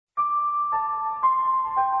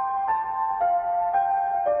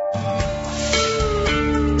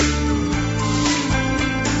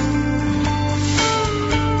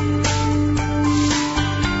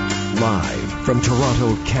From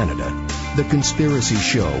Toronto, Canada, The Conspiracy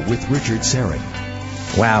Show with Richard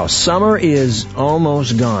Serrett. Wow, summer is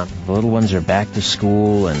almost gone. The little ones are back to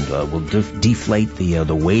school, and we'll deflate the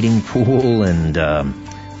wading pool and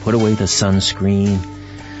put away the sunscreen.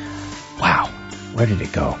 Wow, where did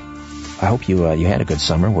it go? I hope you had a good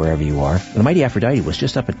summer wherever you are. The Mighty Aphrodite was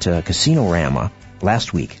just up at Casino-Rama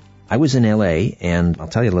last week. I was in L.A., and I'll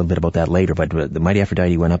tell you a little bit about that later, but the Mighty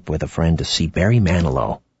Aphrodite went up with a friend to see Barry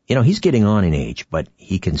Manilow. You know, he's getting on in age, but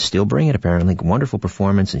he can still bring it, apparently. Wonderful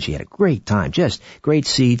performance, and she had a great time. Just great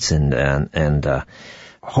seats, and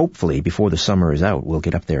hopefully, before the summer is out, we'll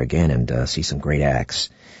get up there again and see some great acts.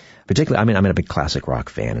 Particularly, I'm a big classic rock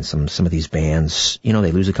fan, and some of these bands, you know,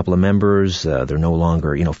 they lose a couple of members. They're no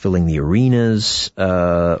longer, you know, filling the arenas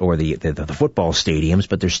or the football stadiums,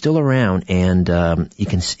 but they're still around, and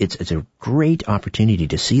it's a great opportunity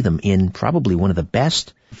to see them in probably one of the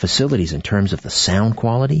best facilities in terms of the sound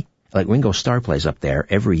quality. Like Ringo Starr plays up there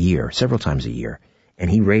every year, several times a year, and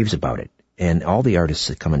he raves about it. And all the artists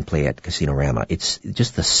that come and play at Casino-Rama, it's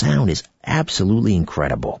just the sound is absolutely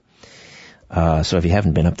incredible. So if you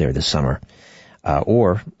haven't been up there this summer,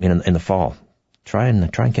 or in the fall, try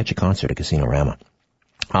and catch a concert at Casino-Rama.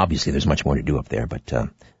 Obviously, there's much more to do up there, but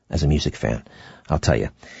as a music fan, I'll tell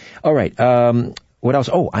you. All right, what else?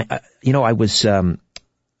 Oh, I was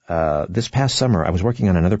this past summer I was working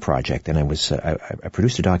on another project, and I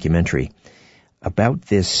produced a documentary about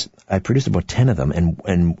this. I produced about 10 of them,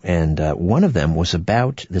 and one of them was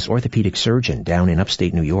about this orthopedic surgeon down in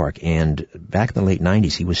upstate New York. And back in the late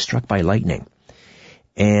 90s, he was struck by lightning,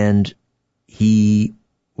 and he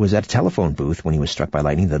was at a telephone booth when he was struck by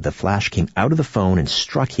lightning. The flash came out of the phone and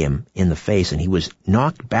struck him in the face, and he was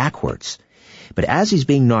knocked backwards. But as he's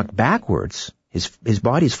being knocked backwards, his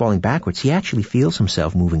body is falling backwards. He actually feels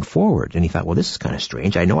himself moving forward, and he thought, well, this is kind of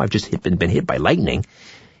strange. I know I've just been hit by lightning.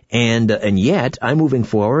 And yet I'm moving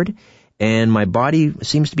forward, and my body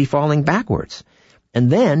seems to be falling backwards. And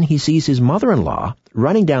then he sees his mother-in-law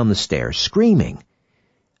running down the stairs, screaming.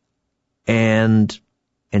 And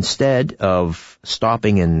instead of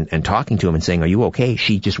stopping and talking to him and saying, "Are you okay?"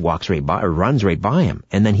 she just walks right by, or runs right by him.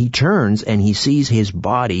 And then he turns and he sees his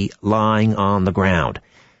body lying on the ground.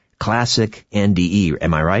 Classic NDE,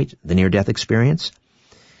 am I right? The near-death experience.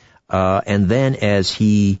 And then as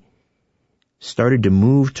he started to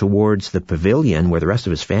move towards the pavilion where the rest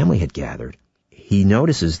of his family had gathered, he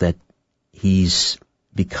notices that he's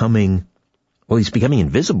becoming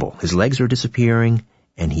invisible. His legs are disappearing,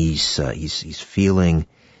 and he's feeling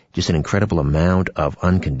just an incredible amount of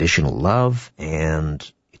unconditional love. And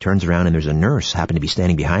he turns around, and there's a nurse happened to be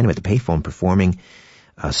standing behind him at the payphone performing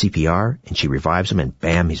CPR, and she revives him, and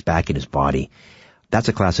bam, he's back in his body. That's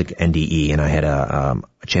a classic NDE, and I had a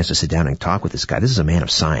chance to sit down and talk with this guy. This is a man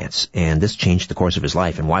of science, and this changed the course of his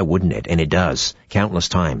life, and why wouldn't it? And it does, countless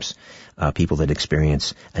times, people that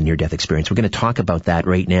experience a near-death experience. We're going to talk about that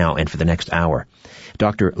right now and for the next hour.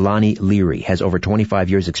 Dr. Lani Leary has over 25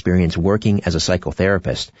 years' experience working as a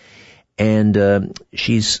psychotherapist, and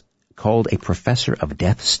she's called a professor of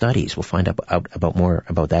death studies. We'll find out about more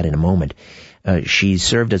about that in a moment. She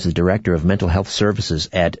served as the director of mental health services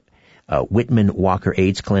at Whitman Walker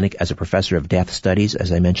AIDS Clinic, as a professor of death studies,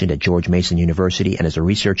 as I mentioned, at George Mason University, and as a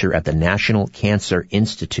researcher at the National Cancer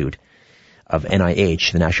Institute of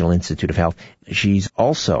NIH, the National Institute of Health. She's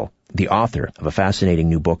also the author of a fascinating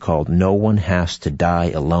new book called No One Has to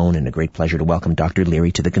Die Alone, and a great pleasure to welcome Dr.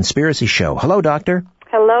 Leary to The Conspiracy Show. Hello, Doctor.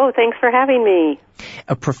 Hello, thanks for having me.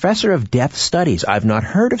 A professor of death studies. I've not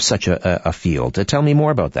heard of such a field. Tell me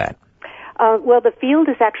more about that. Well, the field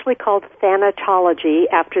is actually called thanatology,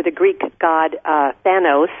 after the Greek god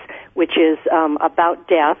Thanos, which is about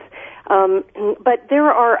death. But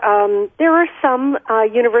there are some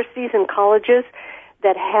universities and colleges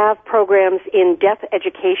that have programs in death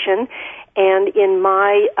education, and in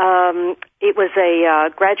my it was a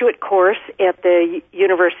graduate course at the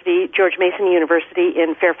university, George Mason University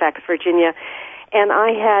in Fairfax, Virginia. And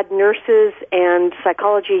I had nurses and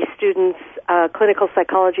psychology students, clinical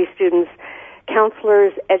psychology students,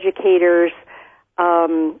 counselors, educators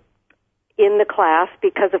in the class,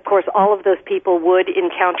 because, of course, all of those people would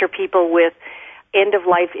encounter people with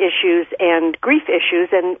end-of-life issues and grief issues,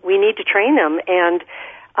 and we need to train them. And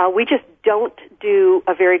we just don't do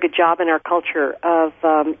a very good job in our culture of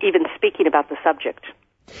even speaking about the subject.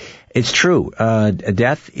 It's true.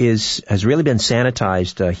 Death has really been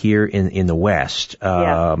sanitized here in the West,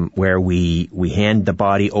 where we hand the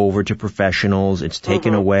body over to professionals. It's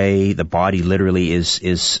taken away. The body literally is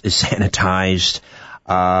sanitized.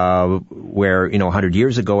 Where 100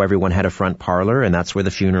 years ago everyone had a front parlor, and that's where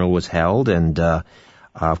the funeral was held. And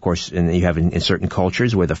Of course, and you have in certain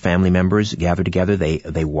cultures where the family members gather together,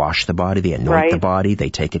 they wash the body, they anoint the body, they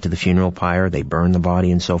take it to the funeral pyre, they burn the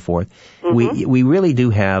body, and so forth. Mm-hmm. We really do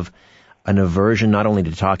have an aversion not only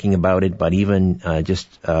to talking about it, but even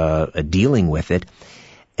just dealing with it.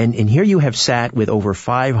 And here you have sat with over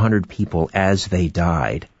 500 people as they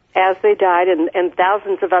died. As they died, and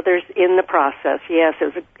thousands of others in the process. Yes, it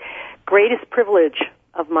was the greatest privilege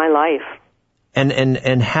of my life.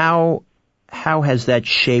 And how has that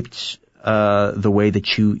shaped the way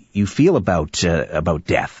that you feel about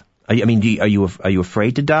death? Are you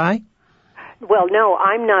afraid to die? Well, no,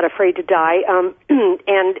 I'm not afraid to die.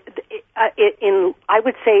 And I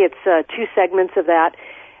would say it's two segments of that.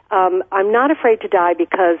 I'm not afraid to die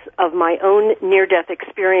because of my own near-death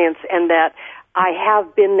experience, and that I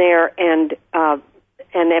have been there and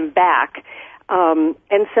am back.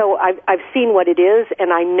 And so I've seen what it is,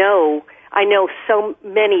 and I know so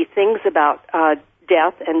many things about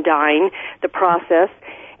death and dying, the process.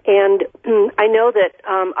 And I know that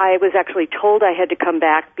I was actually told I had to come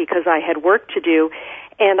back because I had work to do,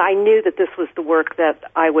 and I knew that this was the work that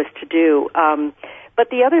I was to do. But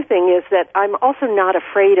the other thing is that I'm also not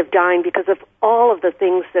afraid of dying because of all of the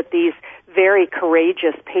things that these very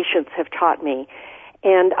courageous patients have taught me.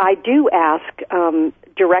 And I do ask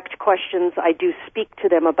direct questions. I do speak to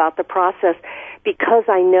them about the process because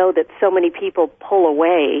I know that so many people pull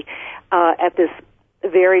away at this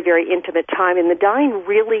very, very intimate time. And the dying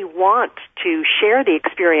really want to share the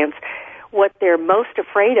experience. What they're most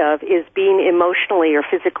afraid of is being emotionally or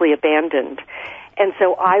physically abandoned. And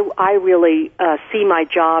so I really see my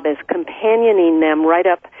job as companioning them right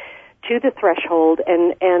up to the threshold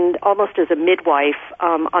and almost as a midwife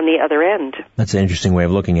on the other end. That's an interesting way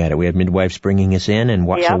of looking at it. We have midwives bringing us in, and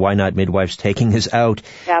so why not midwives taking us out?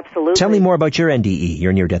 Absolutely. Tell me more about your NDE,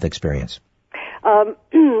 your near-death experience.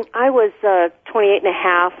 I was 28 and a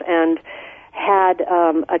half and had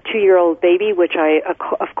a 2-year-old baby, which I,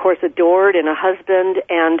 of course, adored, and a husband,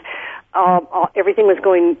 and everything was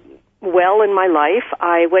going well in my life.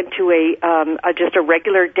 I went to just a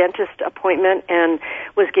regular dentist appointment and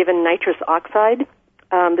was given nitrous oxide.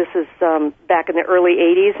 This is back in the early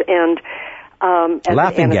 80s, and as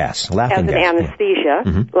laughing gas,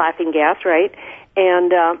 anesthesia, laughing gas, right?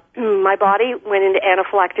 And my body went into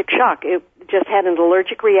anaphylactic shock. It just had an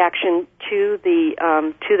allergic reaction to the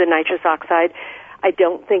nitrous oxide. I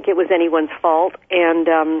don't think it was anyone's fault,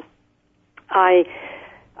 and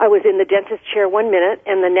I was in the dentist chair 1 minute,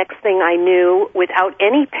 and the next thing I knew, without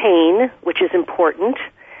any pain, which is important,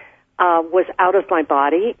 was out of my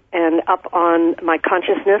body, and up on my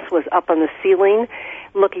consciousness was up on the ceiling,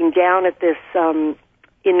 looking down at this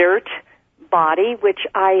inert body, which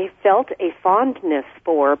I felt a fondness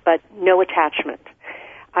for, but no attachment.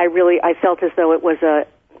 I felt as though it was a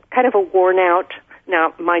kind of a worn out,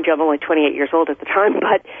 now mind you, I'm only 28 years old at the time,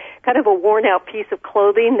 but kind of a worn out piece of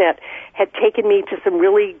clothing that had taken me to some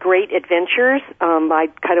really great adventures.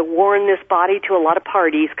 I'd kind of worn this body to a lot of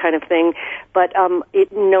parties kind of thing, but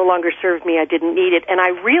it no longer served me. I didn't need it, and I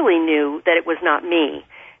really knew that it was not me,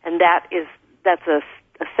 and that's a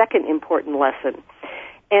second important lesson.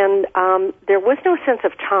 And there was no sense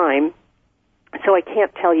of time, so I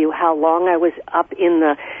can't tell you how long I was up in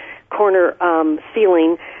the corner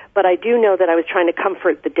ceiling, but I do know that I was trying to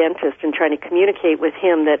comfort the dentist and trying to communicate with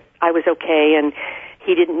him that I was okay and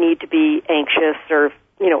he didn't need to be anxious or,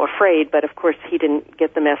 afraid, but of course he didn't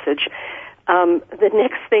get the message. The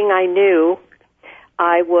next thing I knew,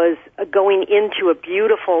 I was going into a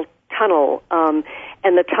beautiful tunnel, and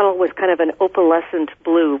the tunnel was kind of an opalescent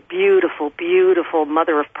blue, beautiful, beautiful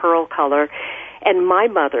mother-of-pearl color, and my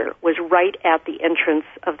mother was right at the entrance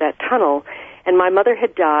of that tunnel, and my mother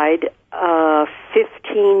had died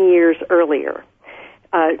 15 years earlier.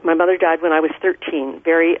 My mother died when I was 13,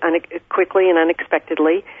 very quickly and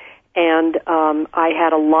unexpectedly, and I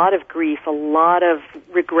had a lot of grief, a lot of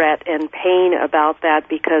regret and pain about that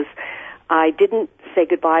because I didn't say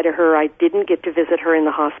goodbye to her. I didn't get to visit her in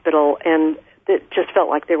the hospital, and it just felt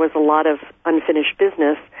like there was a lot of unfinished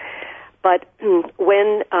business. But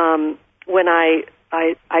when I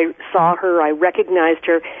saw her, I recognized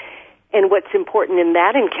her, and what's important in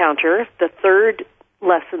that encounter, the third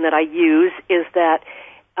lesson that I use, is that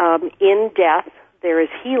in death there is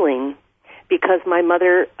healing, because my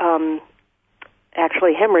mother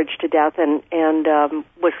actually hemorrhaged to death and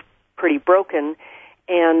was pretty broken,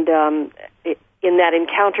 and in that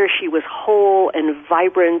encounter she was whole and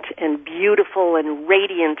vibrant and beautiful and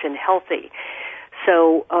radiant and healthy.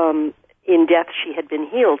 So in death she had been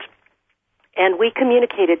healed. And we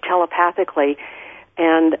communicated telepathically,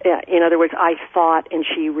 and in other words, I thought and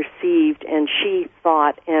she received, and she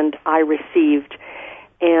thought and I received.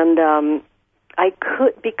 And I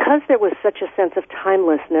could, because there was such a sense of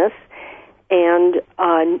timelessness, and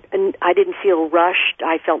I didn't feel rushed.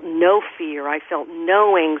 I felt no fear. I felt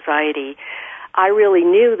no anxiety. I really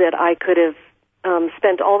knew that I could have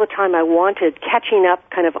spent all the time I wanted catching up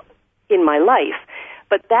kind of in my life.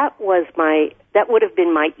 But that would have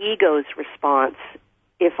been my ego's response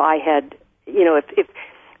if I had, if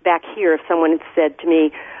back here, if someone had said to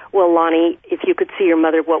me, well, Lani, if you could see your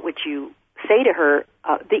mother, what would you say to her?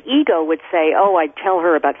 The ego would say, oh, I'd tell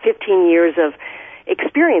her about 15 years of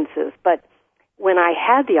experiences. But when I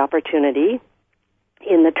had the opportunity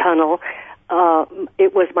in the tunnel,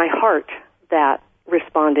 it was my heart that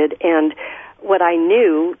responded. And what I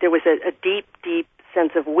knew, there was a deep, deep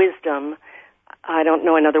sense of wisdom, I don't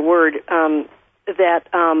know another word, that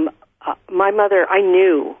my mother, I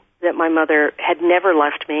knew that my mother had never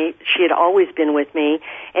left me. She had always been with me.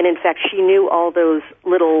 And in fact, she knew all those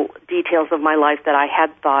little details of my life that I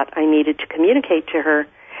had thought I needed to communicate to her.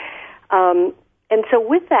 And so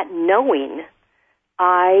with that knowing,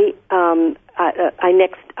 I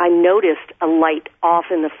noticed a light off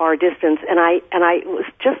in the far distance, and I it was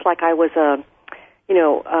just like I was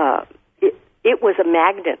it was a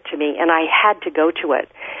magnet to me, and I had to go to it.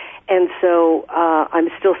 And so I'm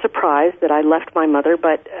still surprised that I left my mother,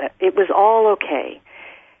 but it was all okay.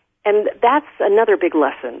 And that's another big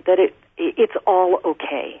lesson, that it's all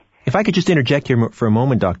okay. If I could just interject here for a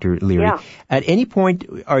moment, Dr. Leary. Yeah. At any point,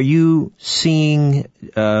 are you seeing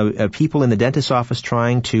people in the dentist's office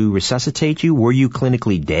trying to resuscitate you? Were you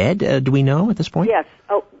clinically dead, do we know at this point? Yes.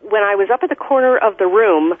 When I was up at the corner of the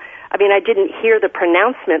room, I didn't hear the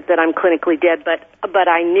pronouncement that I'm clinically dead, but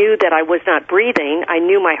I knew that I was not breathing. I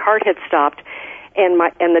knew my heart had stopped, and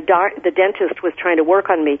the dentist was trying to work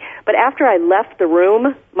on me. But after I left the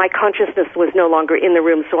room, my consciousness was no longer in the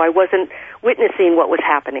room, so I wasn't witnessing what was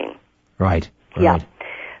happening. Right. Yeah.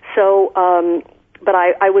 So, but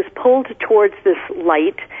I was pulled towards this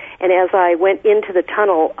light, and as I went into the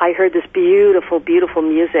tunnel, I heard this beautiful, beautiful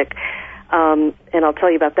music, and I'll tell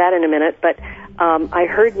you about that in a minute, but I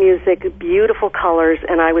heard music, beautiful colors,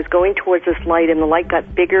 and I was going towards this light, and the light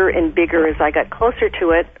got bigger and bigger as I got closer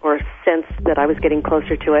to it, or sensed that I was getting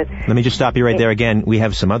closer to it. Let me just stop you right there again. We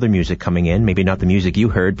have some other music coming in, maybe not the music you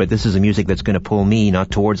heard, but this is a music that's going to pull me not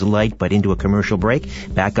towards the light, but into a commercial break.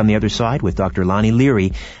 Back on the other side with Dr. Lani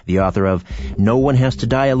Leary, the author of No One Has to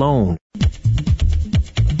Die Alone.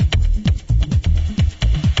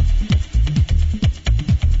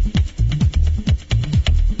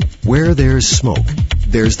 Where there's smoke,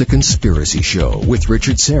 there's the Conspiracy Show with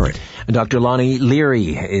Richard Serrett. Dr. Lani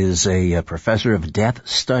Leary is a professor of death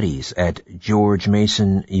studies at George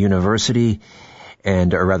Mason University,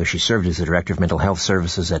 or rather she served as the director of mental health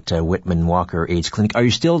services at Whitman Walker AIDS Clinic. Are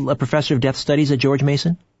you still a professor of death studies at George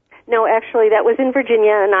Mason? No, actually, that was in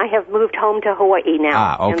Virginia, and I have moved home to Hawaii now.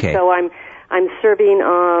 Ah, okay. And so I'm serving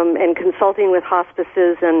and consulting with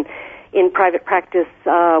hospices and in private practice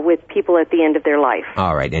with people at the end of their life.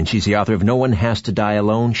 All right, and she's the author of No One Has to Die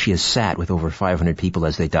Alone. She has sat with over 500 people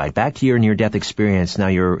as they died. Back to your near-death experience. Now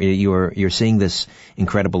you're seeing this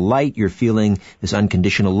incredible light. You're feeling this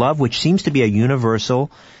unconditional love, which seems to be a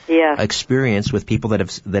universal experience with people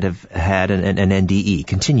that have had an NDE.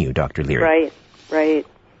 Continue, Dr. Leary. Right.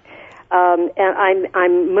 And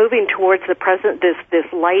I'm moving towards the present. This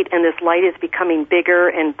light, and this light is becoming bigger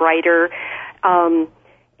and brighter.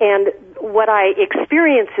 And what I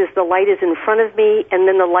experience is the light is in front of me, and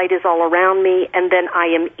then the light is all around me, and then I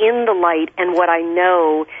am in the light, and what I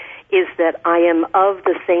know is that I am of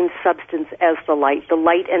the same substance as the light. The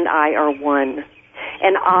light and I are one.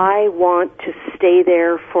 And I want to stay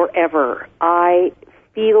there forever. I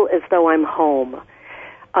feel as though I'm home.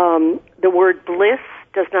 The word bliss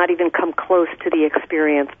does not even come close to the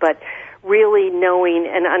experience, but really knowing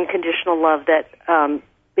an unconditional love that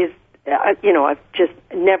is I've just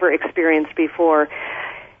never experienced before.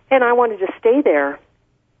 And I wanted to stay there.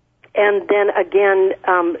 And then again,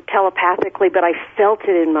 telepathically, but I felt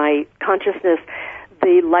it in my consciousness,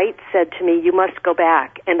 the light said to me, you must go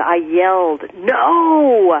back. And I yelled,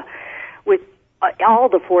 no, with all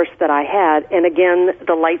the force that I had. And again,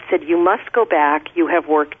 the light said, you must go back, you have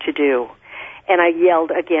work to do. And I yelled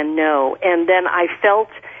again, no. And then I felt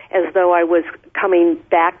as though I was coming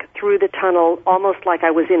back through the tunnel, almost like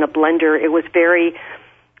I was in a blender. It was very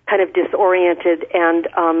kind of disoriented and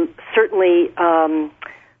certainly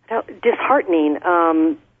disheartening.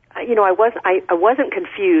 I wasn't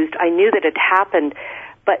confused. I knew that it happened,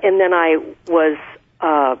 and then I was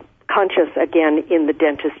conscious again in the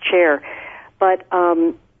dentist chair. But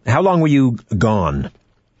how long were you gone?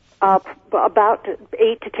 About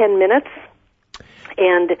 8 to 10 minutes.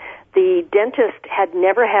 And the dentist had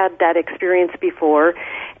never had that experience before,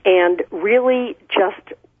 and really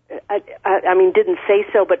just, didn't say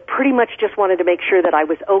so, but pretty much just wanted to make sure that I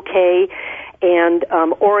was okay and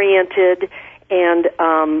oriented, and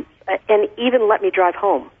even let me drive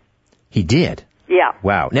home. He did? Yeah.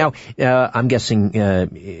 Wow. Now, I'm guessing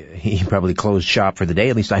he probably closed shop for the day.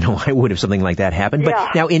 At least I know I would if something like that happened.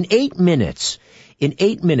 But now, in 8 minutes,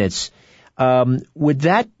 would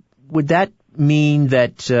that mean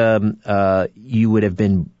that you would have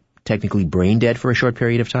been technically brain dead for a short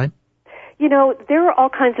period of time? You know, there are all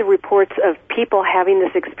kinds of reports of people having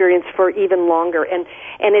this experience for even longer, and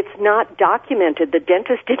it's not documented. The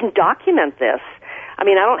dentist didn't document this. I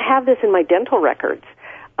mean, I don't have this in my dental records.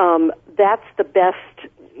 That's the best,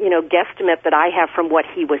 guesstimate that I have from what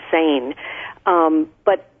he was saying.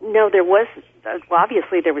 But no,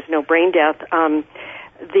 obviously there was no brain death. And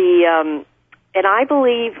I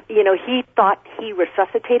believe, he thought he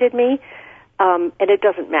resuscitated me. And it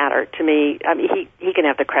doesn't matter to me. I mean, he can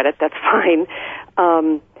have the credit. That's fine.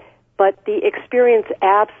 But the experience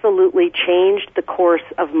absolutely changed the course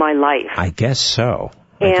of my life. I guess so.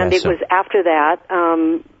 And it was after that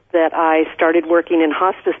that I started working in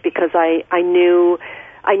hospice, because I knew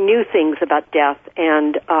things about death,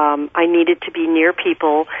 and I needed to be near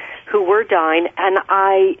people who were dying, and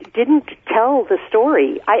I didn't tell the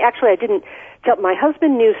story. I didn't tell. My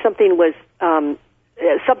husband knew something was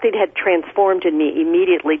something had transformed in me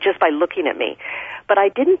immediately just by looking at me, but I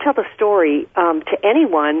didn't tell the story to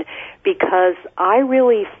anyone, because I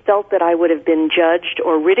really felt that I would have been judged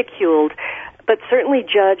or ridiculed, but certainly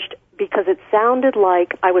judged because it sounded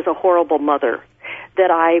like I was a horrible mother, that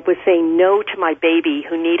I was saying no to my baby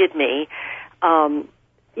who needed me,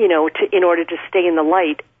 in order to stay in the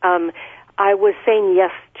light. I was saying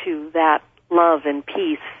yes to that love and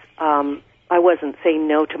peace. I wasn't saying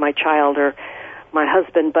no to my child or my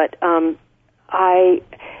husband, but I'm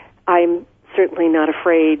certainly not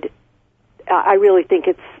afraid. I really think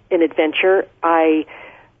it's an adventure. I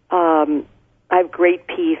have great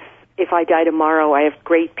peace. If I die tomorrow, I have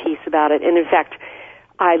great peace about it. And in fact,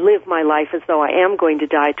 I live my life as though I am going to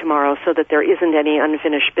die tomorrow, so that there isn't any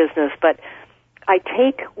unfinished business. But I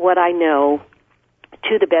take what I know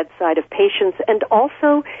to the bedside of patients, and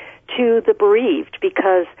also to the bereaved,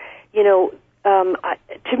 because,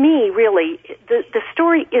 to me, really, the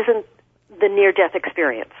story isn't the near-death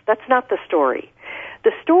experience. That's not the story.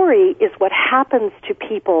 The story is what happens to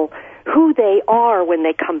people, who they are when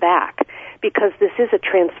they come back, because this is a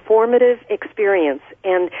transformative experience,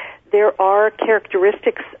 and there are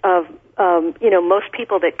characteristics of, most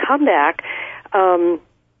people that come back,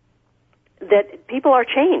 that people are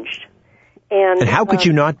changed. And how could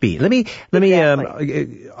you not be? Let me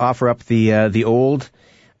offer up the old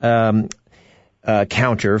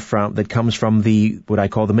counter that comes from what I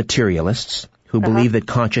call the materialists, who believe that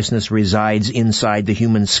consciousness resides inside the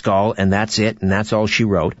human skull, and that's it, and that's all she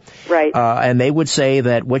wrote. Right. And they would say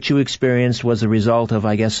that what you experienced was a result of,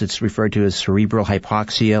 I guess it's referred to as cerebral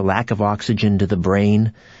hypoxia, lack of oxygen to the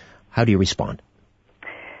brain. How do you respond?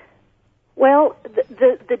 Well,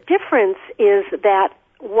 the difference is that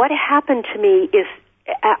what happened to me is,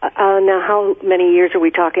 now how many years are we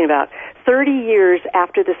talking about? 30 years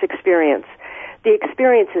after this experience. The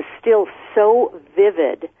experience is still so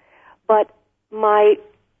vivid, but my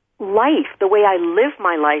life, the way I live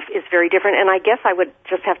my life, is very different, and I guess I would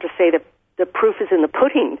just have to say that the proof is in the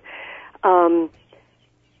pudding.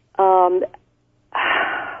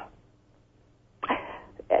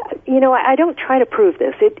 I don't try to prove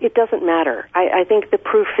this. It doesn't matter. I think the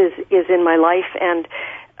proof is in my life, and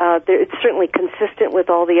it's certainly consistent with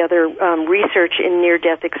all the other research in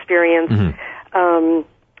near-death experience. Mm-hmm.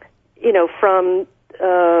 From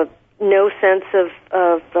no sense of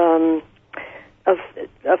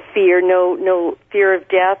fear, no fear of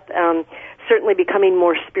death. Certainly becoming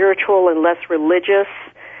more spiritual and less religious.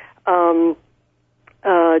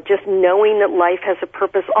 Just knowing that life has a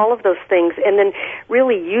purpose, all of those things, and then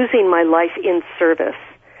really using my life in service.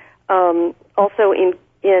 Also in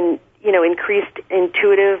increased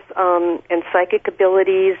intuitive and psychic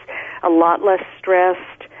abilities, a lot less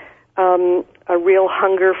stressed, a real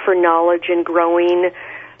hunger for knowledge and growing.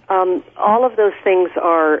 All of those things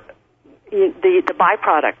are the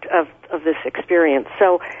byproduct of this experience.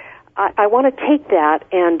 So I want to take that,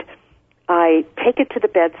 and I take it to the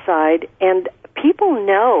bedside, and people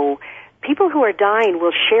who are dying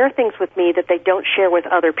will share things with me that they don't share with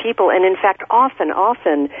other people. And in fact, often,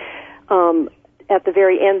 at the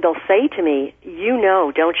very end, they'll say to me,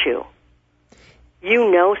 don't you?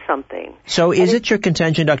 You know something. So is it your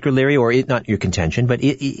contention, Dr. Leary, or not your contention, but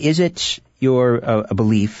is it your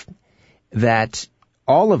belief that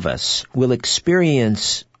all of us will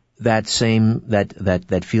experience that same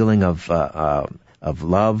that feeling of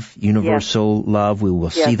love, universal love. We will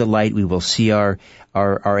see the light. We will see our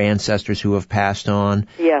ancestors who have passed on.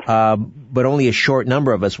 Yes. But only a short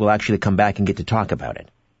number of us will actually come back and get to talk about it.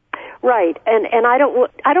 Right. And I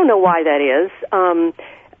don't know why that is.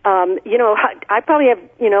 I probably have,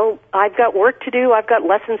 I've got work to do. I've got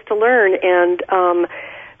lessons to learn, and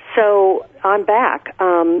so I'm back.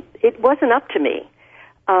 It wasn't up to me.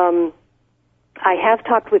 I have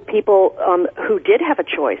talked with people who did have a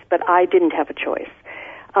choice, but I didn't have a choice.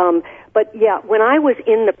 But yeah, when I was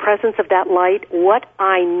in the presence of that light, what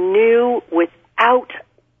I knew without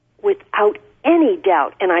any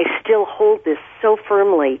doubt, and I still hold this so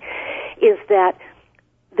firmly, is that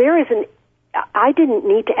I didn't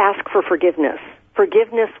need to ask for forgiveness.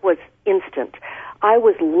 Forgiveness was instant. I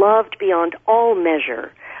was loved beyond all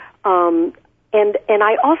measure. And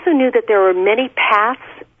I also knew that there were many paths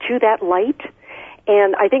to that light.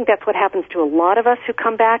 And I think that's what happens to a lot of us who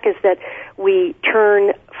come back, is that we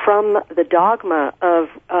turn from the dogma of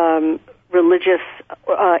religious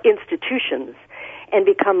institutions and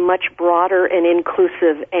become much broader and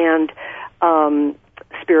inclusive and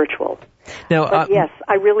spiritual. Now, but yes,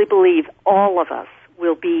 I really believe all of us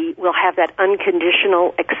will have that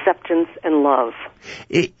unconditional acceptance and love.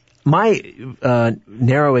 My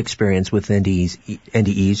narrow experience with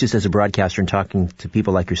NDEs, just as a broadcaster and talking to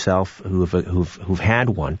people like yourself who've had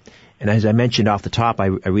one, and as I mentioned off the top, I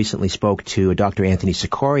recently spoke to Dr. Anthony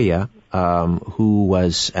Sikoria, who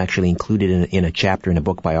was actually included in a chapter in a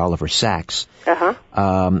book by Oliver Sacks.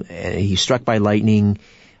 He's struck by lightning,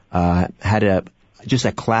 had just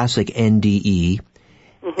a classic NDE,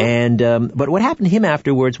 and but what happened to him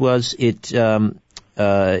afterwards was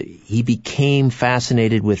he became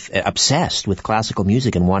obsessed with classical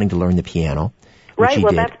music and wanting to learn the piano. Right.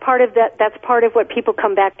 Well, that's part of that. That's part of what people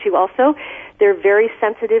come back to. Also, they're very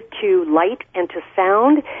sensitive to light and to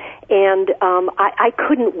sound, and I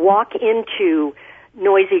couldn't walk into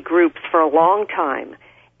noisy groups for a long time,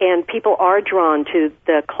 and people are drawn to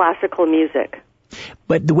the classical music.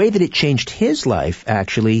 But the way that it changed his life,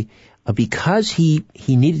 actually, because he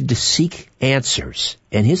needed to seek answers,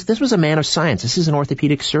 and this was a man of science. This is an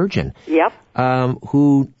orthopedic surgeon. Yep.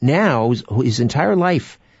 Who now his entire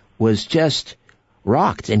life was just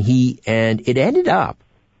rocked, and it ended up,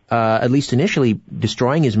 at least initially,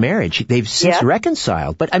 destroying his marriage. They've since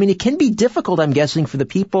reconciled, but I mean, it can be difficult, I'm guessing, for the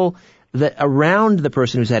people that around the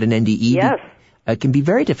person who's had an NDE. Yes. It can be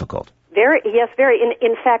very difficult. Very.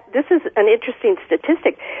 In fact, this is an interesting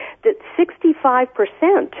statistic that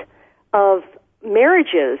 65% of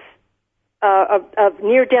marriages, of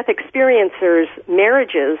near-death experiencers'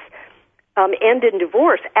 marriages, end in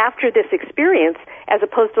divorce after this experience, as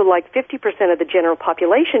opposed to like 50% of the general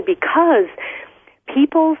population, because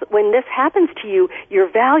when this happens to you, your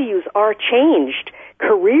values are changed,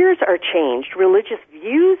 careers are changed, religious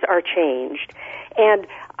views are changed, and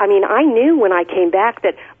I mean, I knew when I came back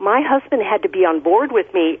that my husband had to be on board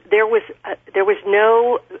with me. There wasn't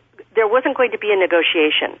going to be a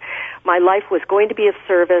negotiation. My life was going to be of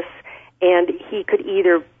service, and he could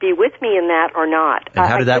either be with me in that or not. And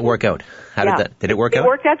how did that work out? Did it work out? It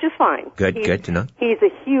worked out just fine. Good to know. He's a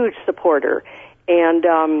huge supporter, and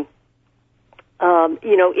on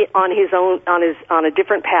a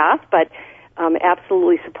different path, but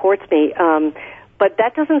absolutely supports me. But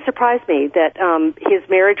that doesn't surprise me that his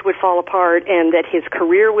marriage would fall apart and that his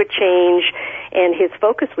career would change and his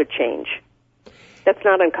focus would change. That's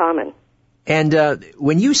not uncommon. And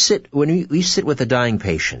when you sit with a dying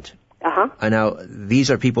patient, now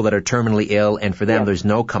these are people that are terminally ill, and for them there's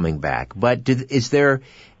no coming back. But is there,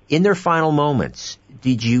 in their final moments,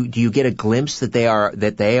 do you get a glimpse that they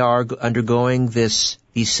are undergoing these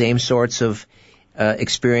same sorts of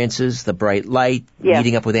experiences, the bright light,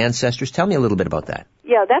 meeting up with ancestors? Tell me a little bit about that.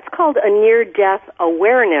 Yeah, that's called a near-death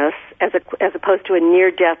awareness as opposed to a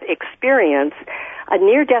near-death experience. A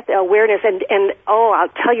near-death awareness, and I'll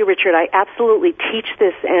tell you, Richard, I absolutely teach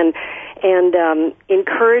this and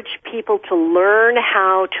encourage people to learn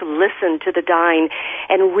how to listen to the dying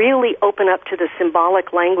and really open up to the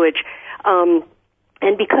symbolic language.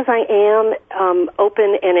 And because I am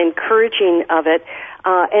open and encouraging of it,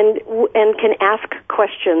 and can ask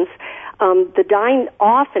questions, the dying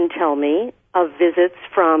often tell me of visits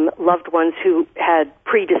from loved ones who had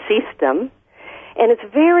predeceased them. And it's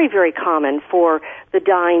very, very common for the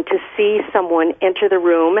dying to see someone enter the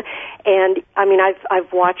room, and I mean,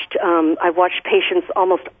 I've watched patients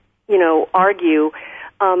almost, argue,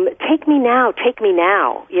 take me now,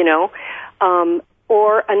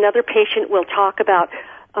 or another patient will talk about,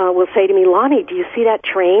 will say to me, Lani, do you see that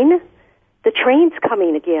train? the train's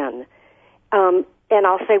coming again. And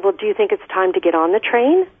I'll say, well, do you think it's time to get on the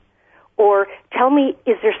train? Or tell me,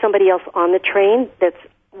 is there somebody else on the train that's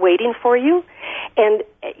waiting for you? And,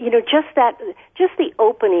 just the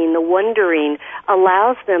opening, the wondering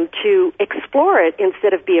allows them to explore it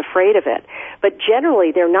instead of be afraid of it. But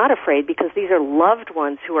generally, they're not afraid because these are loved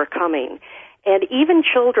ones who are coming. And even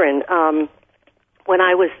children, when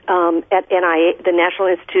I was at NIH, the National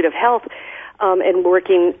Institute of Health, and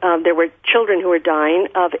working, there were children who were dying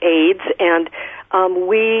of AIDS, and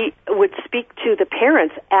we would speak to the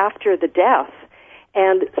parents after the death.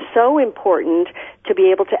 And so important to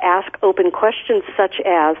be able to ask open questions such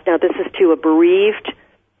as, now this is to a bereaved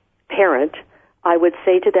parent, I would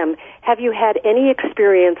say to them, have you had any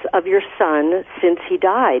experience of your son since he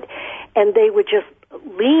died? And they would just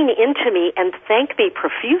lean into me and thank me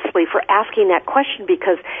profusely for asking that question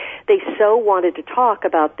because they so wanted to talk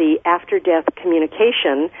about the after-death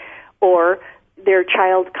communication or their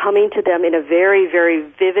child coming to them in a very, very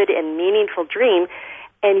vivid and meaningful dream.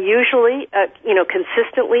 And usually,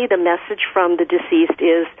 consistently, the message from the deceased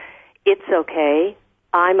is, it's okay,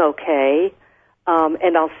 I'm okay,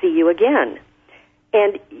 and I'll see you again.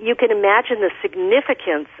 And you can imagine the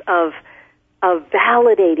significance of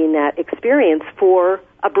validating that experience for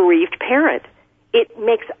a bereaved parent. It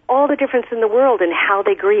makes all the difference in the world in how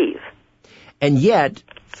they grieve. And yet,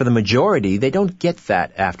 for the majority, they don't get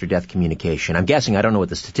that after-death communication. I'm guessing, I don't know what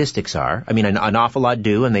the statistics are. I mean, an awful lot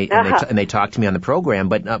do, and they talk to me on the program,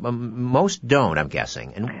 but most don't, I'm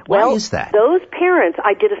guessing. And why is that? Those parents,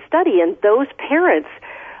 I did a study, and those parents,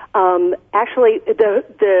 actually,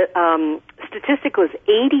 the statistic was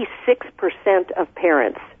 86% of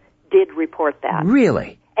parents did report that.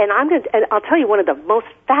 Really? And I'll tell you one of the most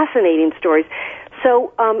fascinating stories.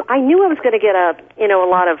 So I knew I was going to get a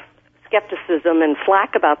lot of skepticism and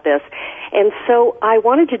flack about this, and so I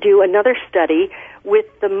wanted to do another study with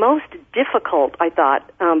the most difficult, I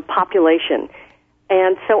thought, population.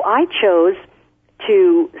 And so I chose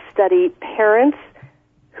to study parents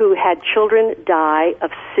who had children die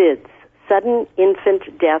of SIDS, sudden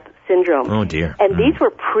infant death syndrome. Oh, dear. And these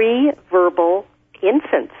were pre-verbal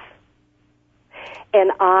infants.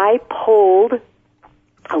 And I polled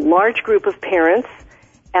a large group of parents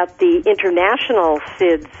at the International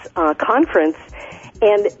SIDS conference,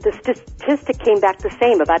 and the statistic came back the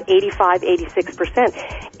same, about 86%.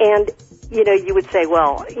 And, you would say,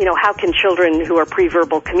 well, how can children who are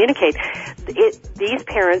pre-verbal communicate? These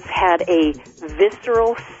parents had a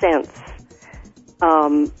visceral sense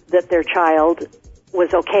that their child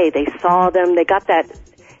was okay. They saw them. They got that,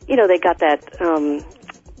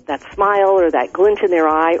 that smile or that glint in their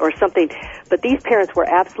eye or something. But these parents were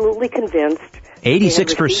absolutely convinced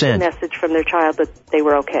 86%. A message from their child that they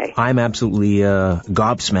were okay. I'm absolutely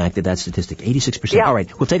gobsmacked at that statistic. 86%. Yeah. All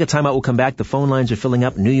right, we'll take a time out. We'll come back. The phone lines are filling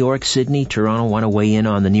up. New York, Sydney, Toronto want to weigh in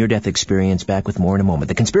on the near-death experience. Back with more in a moment.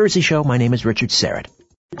 The Conspiracy Show. My name is Richard Serrett.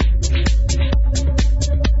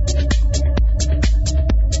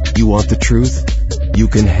 You want the truth? You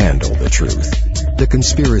can handle the truth. The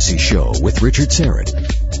Conspiracy Show with Richard Serrett.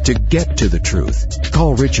 To get to the truth,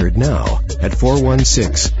 call Richard now at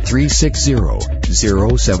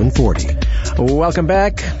 416-360-0740. Welcome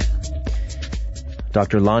back.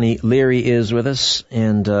 Dr. Lani Leary is with us,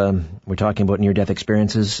 and we're talking about near-death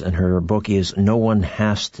experiences, and her book is No One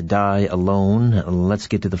Has to Die Alone. Let's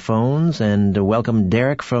get to the phones, and welcome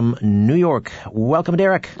Derek from New York. Welcome,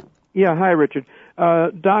 Derek. Yeah, hi, Richard.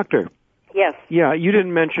 Doctor. Yes. Yeah, you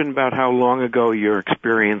didn't mention about how long ago your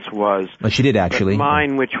experience was. Well, she did, actually. But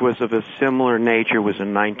mine, which was of a similar nature, was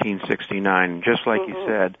in 1969. Just like you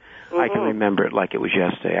said, I can remember it like it was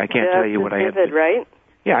yesterday. I can't tell you what I had. Right?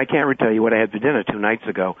 Yeah, I can't tell you what I had for dinner 2 nights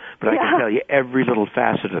ago, but I can tell you every little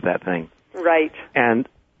facet of that thing. Right. And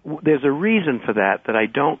there's a reason for that I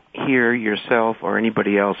don't hear yourself or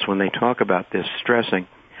anybody else when they talk about this stressing.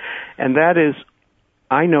 And that is,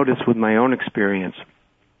 I noticed with my own experience,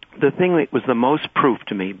 the thing that was the most proof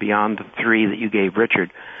to me, beyond the 3 that you gave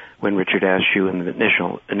Richard, when Richard asked you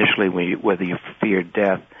initially whether you feared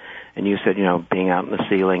death, and you said, being out in the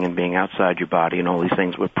ceiling and being outside your body and all these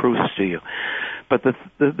things were proofs to you. But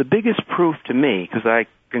the biggest proof to me, because I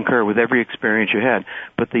concur with every experience you had,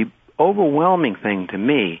 but the overwhelming thing to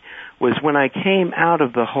me was when I came out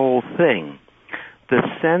of the whole thing, the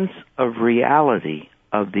sense of reality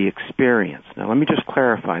of the experience. Now, let me just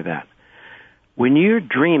clarify that. When you're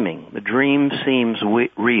dreaming, the dream seems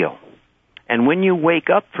real. And when you wake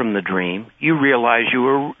up from the dream, you realize you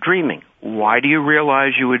were dreaming. Why do you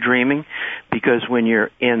realize you were dreaming? Because when you're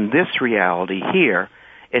in this reality here,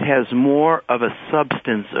 it has more of a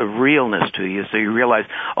substance of realness to you, so you realize,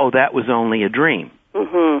 oh, that was only a dream.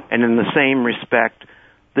 Mm-hmm. And in the same respect,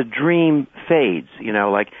 the dream fades.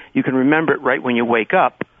 Like you can remember it right when you wake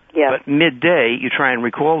up, but midday you try and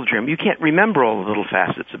recall the dream. You can't remember all the little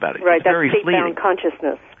facets about it. Right, it's that's very state-bound fleeting.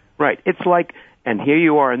 consciousness. Right. It's like, and here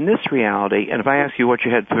you are in this reality, and if I ask you what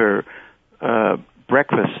you had for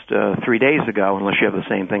breakfast 3 days ago, unless you have the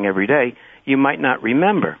same thing every day, you might not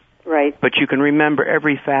remember. Right. But you can remember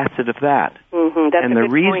every facet of that. Mm-hmm. That's and a the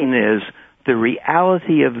good reason point. is the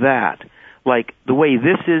reality of that, like the way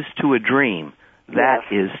this is to a dream, that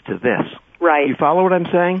is to this. Right. You follow what I'm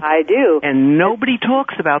saying? I do. And nobody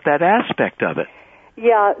talks about that aspect of it.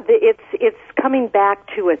 Yeah, it's coming back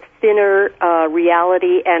to a thinner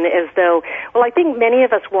reality, and as though, well, I think many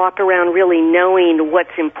of us walk around really knowing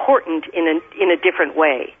what's important in a different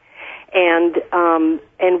way, and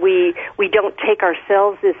we don't take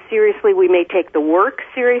ourselves as seriously. We may take the work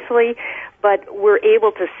seriously, but we're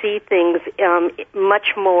able to see things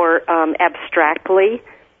much more abstractly,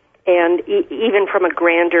 and even from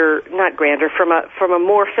from a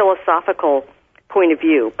more philosophical point of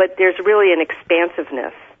view. But there's really an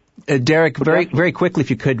expansiveness. Derek, very quickly, if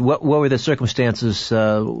you could, what were the circumstances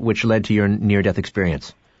which led to your near-death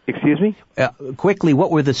experience? Excuse me? Quickly,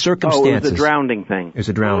 what were the circumstances? Oh, it was a drowning thing. It was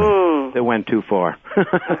a drowning. That went too far.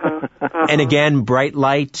 And again, bright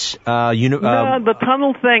light. No, the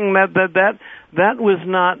tunnel thing that was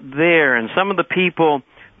not there, and some of the people,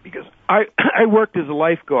 because I worked as a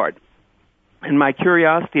lifeguard, and my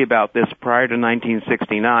curiosity about this prior to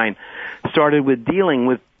 1969 started with dealing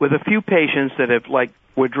with a few patients that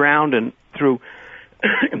were drowned and through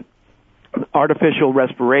artificial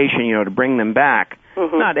respiration, to bring them back.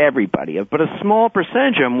 Mm-hmm. Not everybody, but a small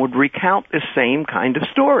percentage of them would recount the same kind of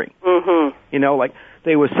story. Mm-hmm. Like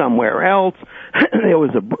they were somewhere else. There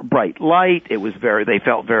was a bright light. They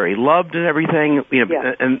felt very loved and everything.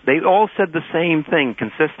 And they all said the same thing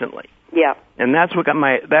consistently. Yeah. And that's what got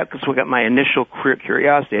my initial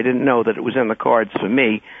curiosity. I didn't know that it was in the cards for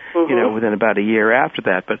me, within about a year after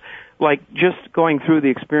that. But just going through the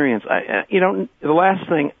experience, the last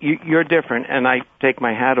thing, you're different, and I take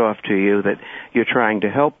my hat off to you that you're trying to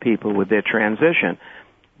help people with their transition.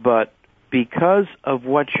 But because of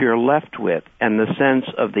what you're left with and the sense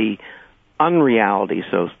of the unreality,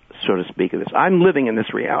 so to speak, of this, I'm living in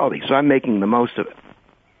this reality, so I'm making the most of it.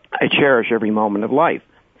 I cherish every moment of life.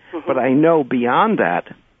 Mm-hmm. But I know beyond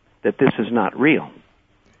that this is not real.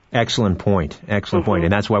 Excellent point.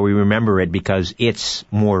 And that's why we remember it, because it's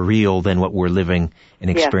more real than what we're living and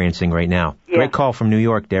experiencing right now. Yeah. Great call from New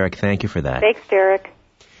York, Derek. Thank you for that. Thanks, Derek.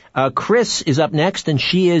 Chris is up next, and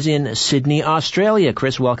she is in Sydney, Australia.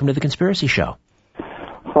 Chris, welcome to The Conspiracy Show.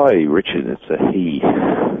 Hi, Richard. It's a he.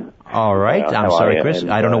 All right. I'm sorry, Chris.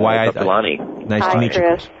 I don't know why Lani. Nice to meet you,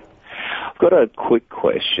 Chris. I've got a quick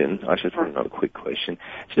question. Actually, it's probably not a quick question.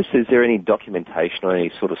 Just, is there any documentation or any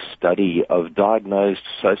sort of study of diagnosed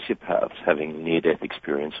sociopaths having near-death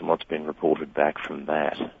experience and what's been reported back from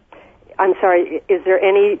that? I'm sorry, is there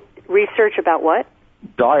any research about what?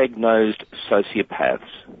 Diagnosed sociopaths.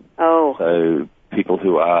 Oh. So people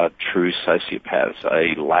who are true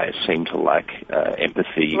sociopaths seem to lack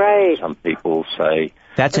empathy. Right. Some people say...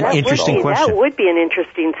 That's an interesting question. That would be an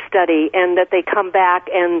interesting study, and that they come back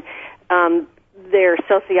and... their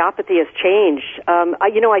sociopathy has changed. I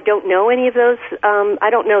don't know any of those. I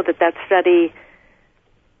don't know that study.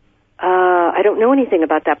 I don't know anything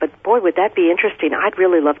about that. But boy, would that be interesting! I'd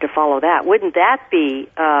really love to follow that. Wouldn't that be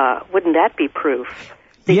proof?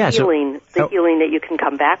 The healing that you can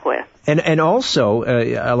come back with. And also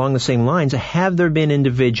along the same lines, have there been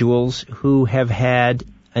individuals who have had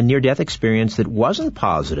a near-death experience that wasn't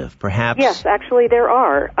positive, perhaps? Yes, actually there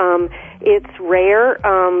are. It's rare,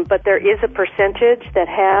 but there is a percentage that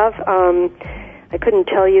have. I couldn't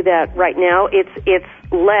tell you that right now. It's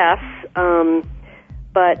less,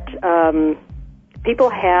 but people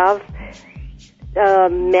have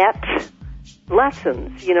met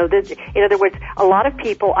lessons. In other words, a lot of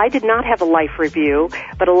people, I did not have a life review,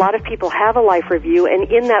 but a lot of people have a life review, and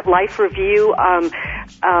in that life review,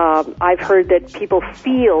 I've heard that people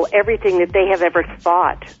feel everything that they have ever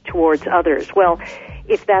thought towards others. Well,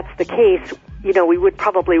 if that's the case, we would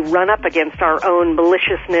probably run up against our own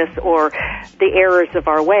maliciousness or the errors of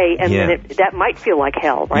our way, and then that might feel like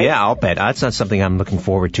hell, right? Yeah, I'll bet. That's not something I'm looking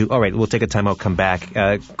forward to. All right, we'll take a time out, come back.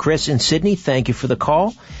 Chris in Sydney, thank you for the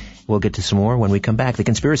call. We'll get to some more when we come back. The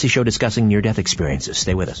Conspiracy Show discussing near-death experiences.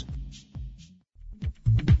 Stay with us.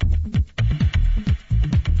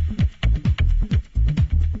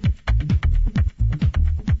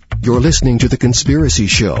 You're listening to The Conspiracy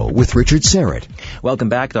Show with Richard Serrett. Welcome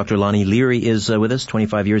back. Dr. Lani Leary is with us,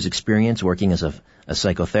 25 years experience working as a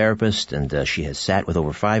psychotherapist, and she has sat with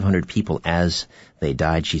over 500 people as they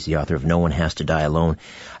died. She's the author of No One Has to Die Alone.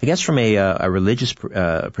 I guess from a religious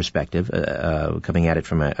perspective, coming at it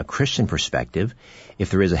from a Christian perspective,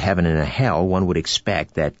 if there is a heaven and a hell, one would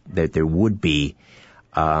expect that there would be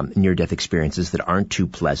near-death experiences that aren't too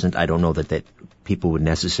pleasant. I don't know that people would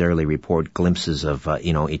necessarily report glimpses of,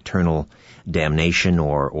 eternal damnation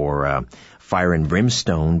or fire and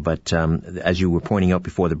brimstone, but as you were pointing out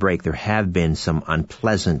before the break, there have been some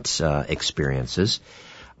unpleasant experiences.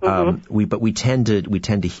 Mm-hmm. We tend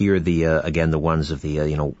to hear the ones of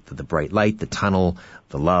the bright light, the tunnel,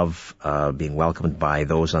 the love, being welcomed by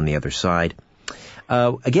those on the other side.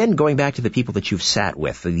 Again, going back to the people that you've sat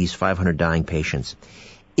with, these 500 dying patients,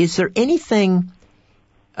 is there anything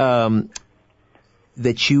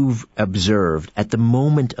that you've observed at the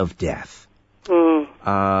moment of death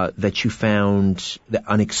that you found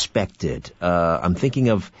unexpected? I'm thinking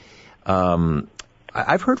of,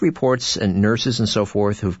 I've heard reports and nurses and so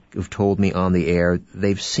forth who've told me on the air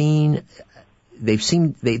they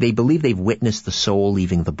believe they've witnessed the soul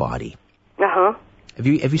leaving the body. Uh-huh. Have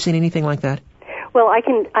you seen anything like that? Well, I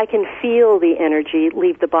can feel the energy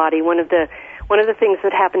leave the body. One of the things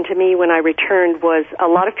that happened to me when I returned was a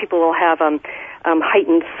lot of people will have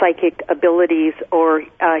heightened psychic abilities or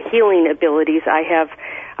healing abilities.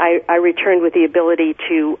 I returned with the ability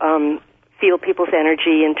to feel people's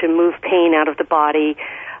energy and to move pain out of the body,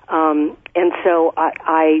 and so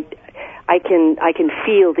I can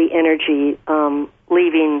feel the energy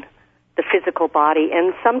leaving the physical body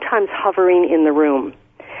and sometimes hovering in the room.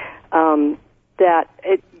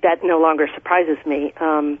 That no longer surprises me,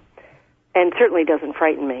 and certainly doesn't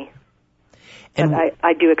frighten me. And but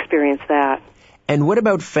I do experience that. And what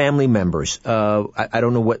about family members? I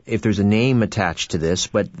don't know if there's a name attached to this,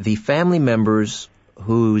 but the family members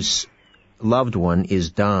whose loved one is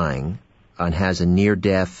dying and has a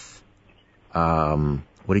near-death,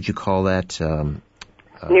 what did you call that?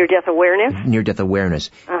 Near-death awareness? Near-death awareness.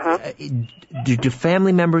 Uh-huh. Do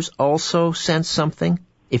family members also sense something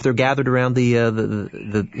if they're gathered around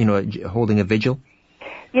the holding a vigil?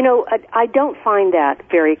 I don't find that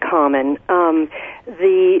very common.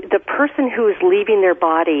 The person who is leaving their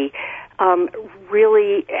body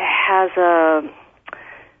really has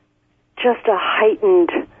just a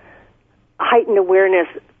heightened awareness.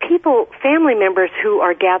 Family members who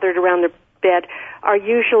are gathered around the bed are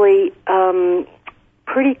usually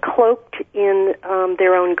pretty cloaked in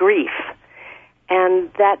their own grief,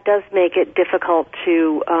 and that does make it difficult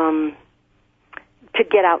to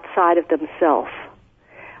get outside of themselves.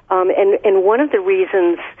 And one of the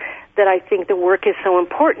reasons that I think the work is so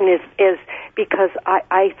important is because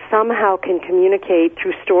I somehow can communicate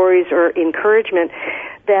through stories or encouragement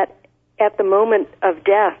that at the moment of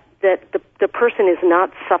death that the person is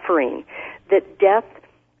not suffering, that death,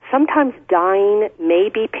 sometimes dying may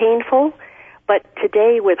be painful, but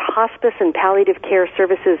today with hospice and palliative care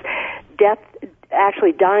services,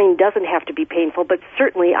 actually dying doesn't have to be painful, but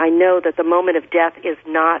certainly I know that the moment of death is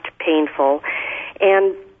not painful,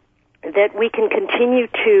 and that we can continue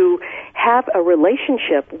to have a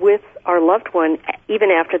relationship with our loved one even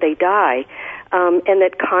after they die, and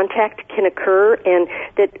that contact can occur, and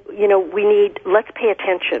that, let's pay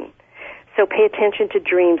attention. So pay attention to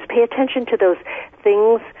dreams, pay attention to those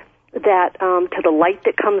things that, to the light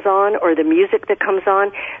that comes on or the music that comes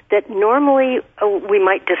on that normally we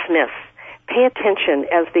might dismiss. Pay attention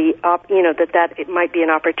as that it might be an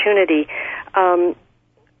opportunity.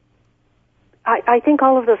 I think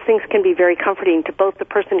all of those things can be very comforting to both the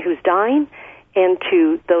person who's dying and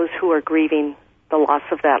to those who are grieving the loss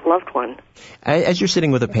of that loved one. As you're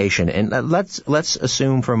sitting with a patient, and let's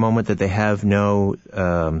assume for a moment that they have no,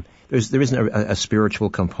 there isn't a spiritual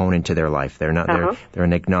component to their life. They're not. Uh-huh. They're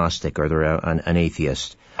an agnostic or they're an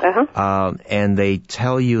atheist. Uh-huh. And they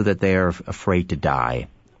tell you that they are afraid to die.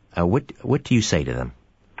 What do you say to them?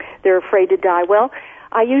 They're afraid to die. Well,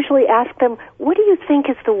 I usually ask them, what do you think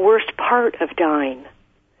is the worst part of dying?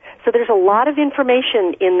 So there's a lot of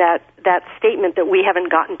information in that statement that we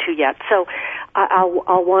haven't gotten to yet. So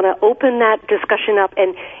I'll want to open that discussion up,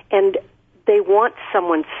 and they want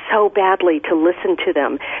someone so badly to listen to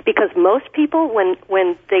them, because most people,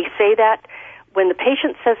 when they say that, when the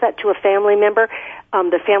patient says that to a family member,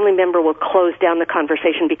 the family member will close down the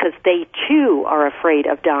conversation because they too are afraid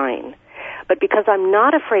of dying. But because I'm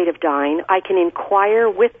not afraid of dying, I can inquire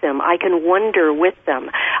with them. I can wonder with them.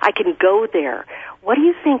 I can go there. What do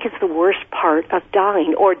you think is the worst part of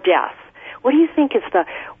dying or death? What do you think is the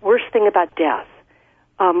worst thing about death?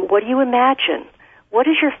 What do you imagine? what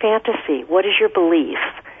is your fantasy? What is your belief?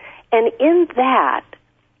 And in that,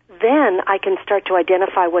 then I can start to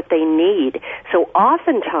identify what they need. So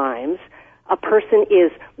oftentimes, a person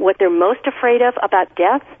is, what they're most afraid of about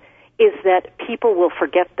death is that people will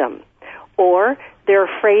forget them. Or they're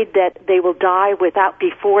afraid that they will die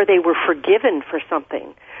before they were forgiven for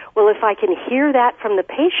something. Well, if I can hear that from the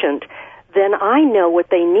patient, then I know what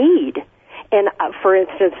they need. And for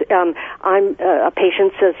instance, a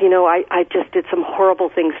patient says, I just did some horrible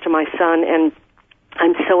things to my son, and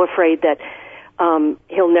I'm so afraid that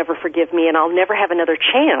he'll never forgive me and I'll never have another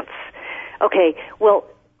chance. Okay, well,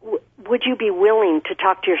 would you be willing to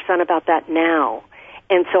talk to your son about that now?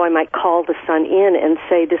 And so I might call the son in and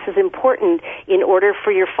say, this is important in order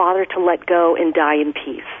for your father to let go and die in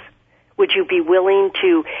peace. Would you be willing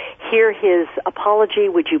to hear his apology?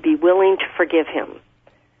 Would you be willing to forgive him?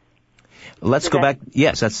 Let's go back.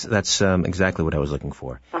 Yes, that's exactly what I was looking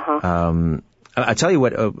for. Uh-huh. I'll tell you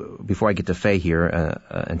what, before I get to Faye here,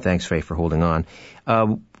 and thanks, Faye, for holding on.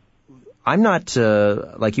 I'm not,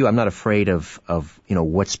 like you, I'm not afraid of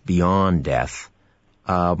what's beyond death.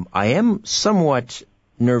 I am somewhat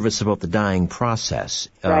nervous about the dying process.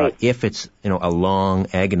 Right. If it's, a long,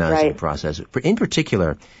 agonizing process. In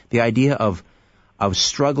particular, the idea of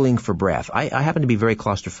struggling for breath. I happen to be very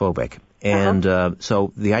claustrophobic. And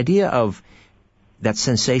so the idea of that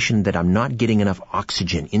sensation that I'm not getting enough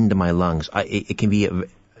oxygen into my lungs, it can be,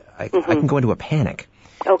 I can go into a panic.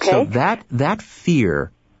 Okay. So that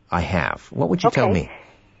fear I have. What would you tell me?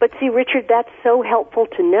 But see, Richard, that's so helpful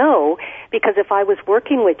to know, because if I was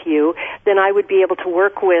working with you, then I would be able to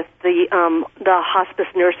work with the hospice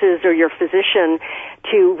nurses or your physician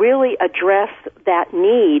to really address that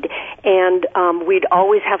need. And we'd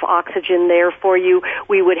always have oxygen there for you.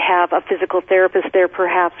 We would have a physical therapist there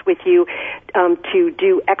perhaps with you to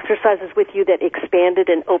do exercises with you that expanded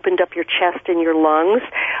and opened up your chest and your lungs.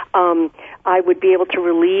 I would be able to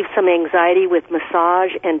relieve some anxiety with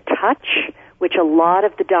massage and touch, which a lot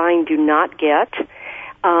of the dying do not get.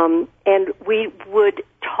 And we would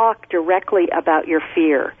talk directly about your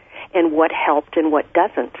fear and what helped and what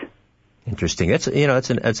doesn't. Interesting. That's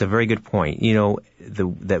a very good point.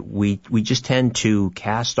 That we just tend to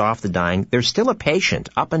cast off the dying. They're still a patient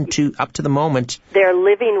up to the moment. They're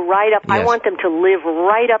living right up. Yes. I want them to live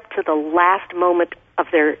right up to the last moment of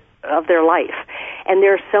their life. And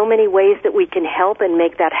there are so many ways that we can help and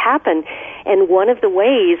make that happen. And one of the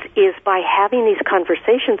ways is by having these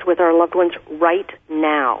conversations with our loved ones right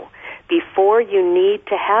now, before you need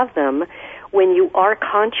to have them, when you are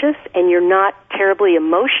conscious and you're not terribly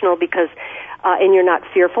emotional because and you're not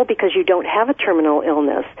fearful because you don't have a terminal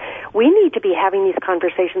illness. We need to be having these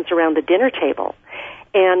conversations around the dinner table.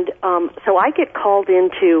 And so I get called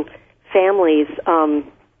into families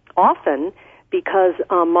often because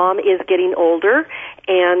mom is getting older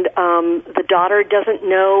and the daughter doesn't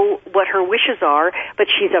know what her wishes are, but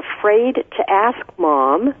she's afraid to ask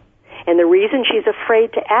mom. And the reason she's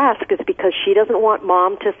afraid to ask is because she doesn't want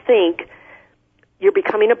mom to think, you're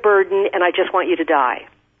becoming a burden and I just want you to die.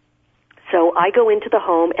 So I go into the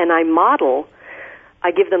home and I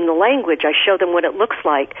give them the language, I show them what it looks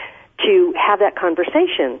like to have that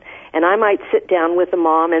conversation. And I might sit down with the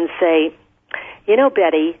mom and say,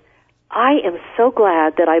 Betty, I am so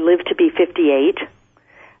glad that I lived to be 58.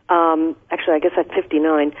 Actually, I guess I'm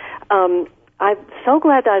 59. I'm so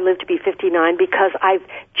glad that I lived to be 59 because I've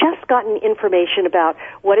just gotten information about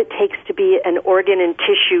what it takes to be an organ and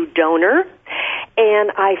tissue donor,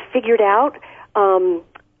 and I figured out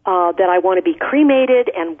that I want to be cremated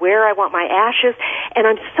and where I want my ashes, and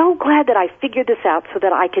I'm so glad that I figured this out so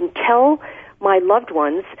that I can tell my loved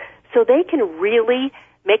ones so they can really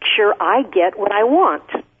make sure I get what I want.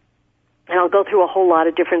 And I'll go through a whole lot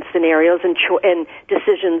of different scenarios and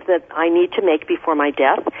decisions that I need to make before my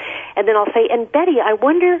death. And then I'll say, and Betty, I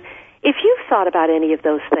wonder if you've thought about any of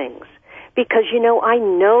those things. Because, I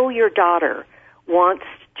know your daughter wants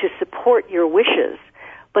to support your wishes,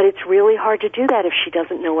 but it's really hard to do that if she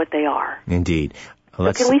doesn't know what they are. Indeed.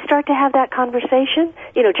 So can we start to have that conversation?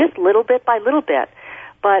 Just little bit by little bit.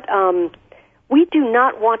 But we do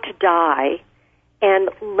not want to die and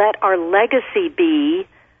let our legacy be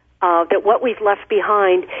that what we've left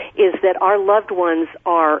behind is that our loved ones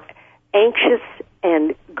are anxious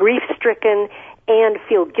and grief-stricken and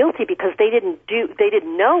feel guilty because they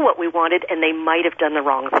didn't know what we wanted and they might have done the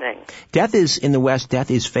wrong thing. In the West,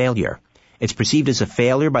 death is failure. It's perceived as a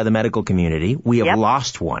failure by the medical community. We have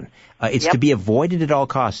lost one. It's to be avoided at all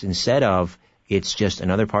costs instead of it's just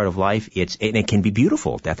another part of life. And it can be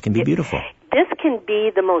beautiful. Death can be beautiful. This can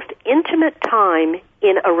be the most intimate time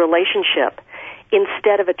in a relationship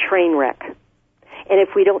instead of a train wreck. And if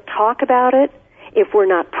we don't talk about it, if we're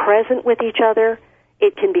not present with each other,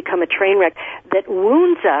 it can become a train wreck that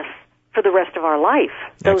wounds us for the rest of our life.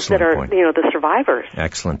 Those Excellent that are, point. the survivors.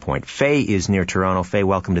 Excellent point. Faye is near Toronto. Faye,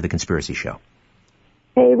 welcome to The Conspiracy Show.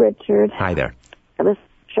 Hey, Richard. Hi there. I listen to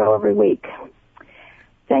the show every week.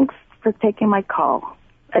 Thanks for taking my call.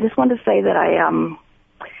 I just want to say that I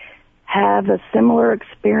have a similar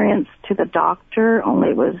experience to the doctor, only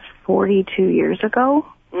it was 42 years ago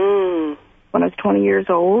when I was 20 years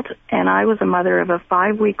old, and I was a mother of a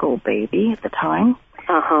 5-week-old baby at the time.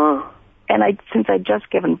 Uh-huh. And since I'd just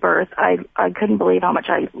given birth, I couldn't believe how much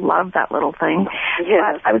I loved that little thing.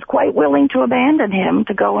 Yes. But I was quite willing to abandon him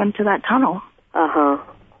to go into that tunnel. Uh-huh.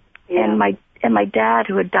 Yeah. And my dad,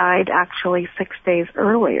 who had died actually 6 days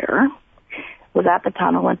earlier, was at the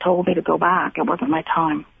tunnel and told me to go back. It wasn't my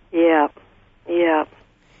time. Yeah. Yeah.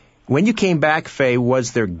 When you came back, Faye,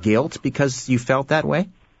 was there guilt because you felt that way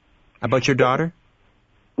about your daughter?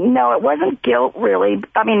 No, it wasn't guilt, really.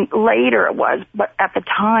 I mean, later it was, but at the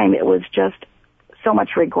time it was just so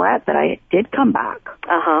much regret that I did come back.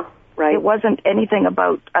 Uh-huh. Right. It wasn't anything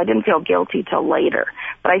about, I didn't feel guilty till later,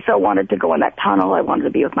 but I still wanted to go in that tunnel. I wanted to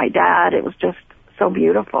be with my dad. It was just so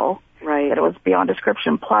beautiful. Right. That it was beyond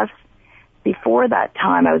description. Plus, before that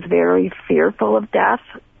time, I was very fearful of death,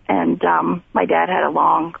 and my dad had a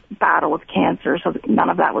long battle with cancer, so none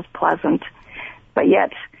of that was pleasant. But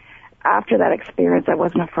yet, after that experience, I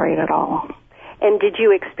wasn't afraid at all. And did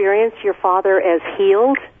you experience your father as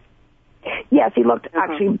healed? Yes, he looked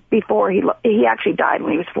actually before he actually died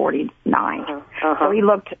when he was 49. So he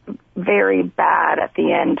looked very bad at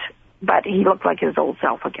the end, but he looked like his old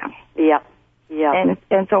self again. Yep. Yeah.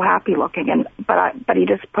 And so happy looking, but he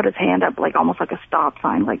just put his hand up like almost like a stop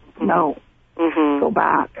sign, like no, go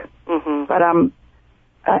back. But I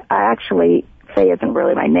actually, Faye isn't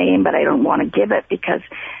really my name, but I don't want to give it because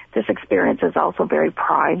this experience is also very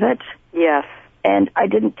private. Yes. And I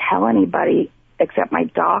didn't tell anybody except my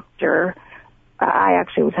doctor. I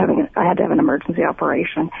actually I had to have an emergency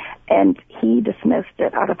operation, and he dismissed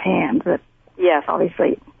it out of hand that yes,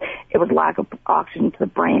 obviously it was lack of oxygen to the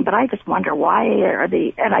brain. But I just wonder why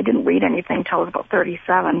and I didn't read anything until I was about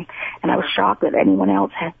 37, and I was shocked that anyone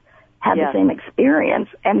else had the same experience.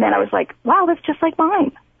 And then I was like, wow, that's just like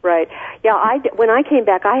mine. Right. Yeah, when I came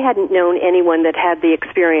back, I hadn't known anyone that had the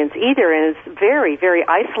experience either, and it's very, very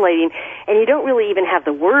isolating, and you don't really even have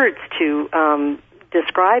the words to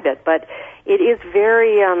describe it, but it is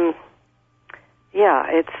very,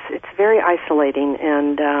 it's very isolating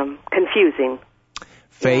and confusing.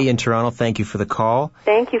 Faye in Toronto, thank you for the call.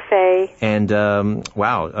 Thank you, Faye. And,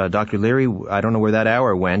 Dr. Leary, I don't know where that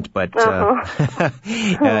hour went, but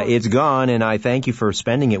it's gone, and I thank you for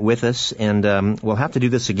spending it with us. And we'll have to do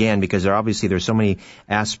this again because there's so many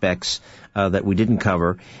aspects that we didn't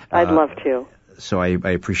cover. I'd love to. So I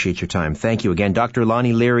appreciate your time. Thank you again. Dr.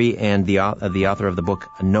 Lani Leary and the author of the book,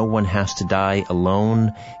 No One Has to Die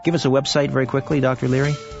Alone. Give us a website very quickly, Dr.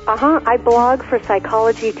 Leary. I blog for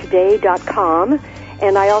psychologytoday.com.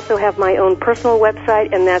 And I also have my own personal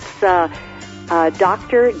website, and that's Dr.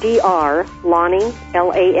 Dr. Lani,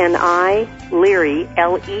 Lani, Leary,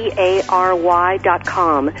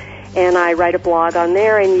 Leary.com. And I write a blog on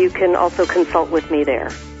there, and you can also consult with me there.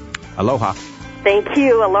 Aloha. Thank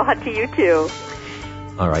you. Aloha to you, too.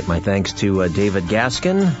 All right, my thanks to David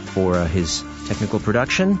Gaskin for his technical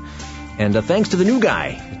production. And thanks to the new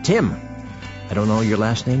guy, Tim. I don't know your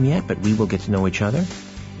last name yet, but we will get to know each other.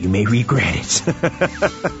 You may regret it.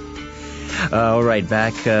 All right,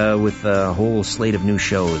 back with a whole slate of new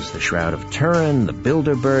shows. The Shroud of Turin, the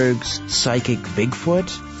Bilderbergs, Psychic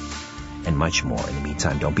Bigfoot, and much more. In the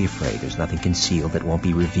meantime, don't be afraid. There's nothing concealed that won't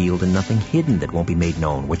be revealed and nothing hidden that won't be made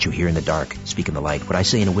known. What you hear in the dark, speak in the light. What I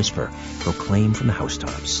say in a whisper, proclaim from the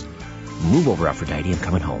housetops. Move over, Aphrodite. I'm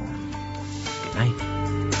coming home. Good night.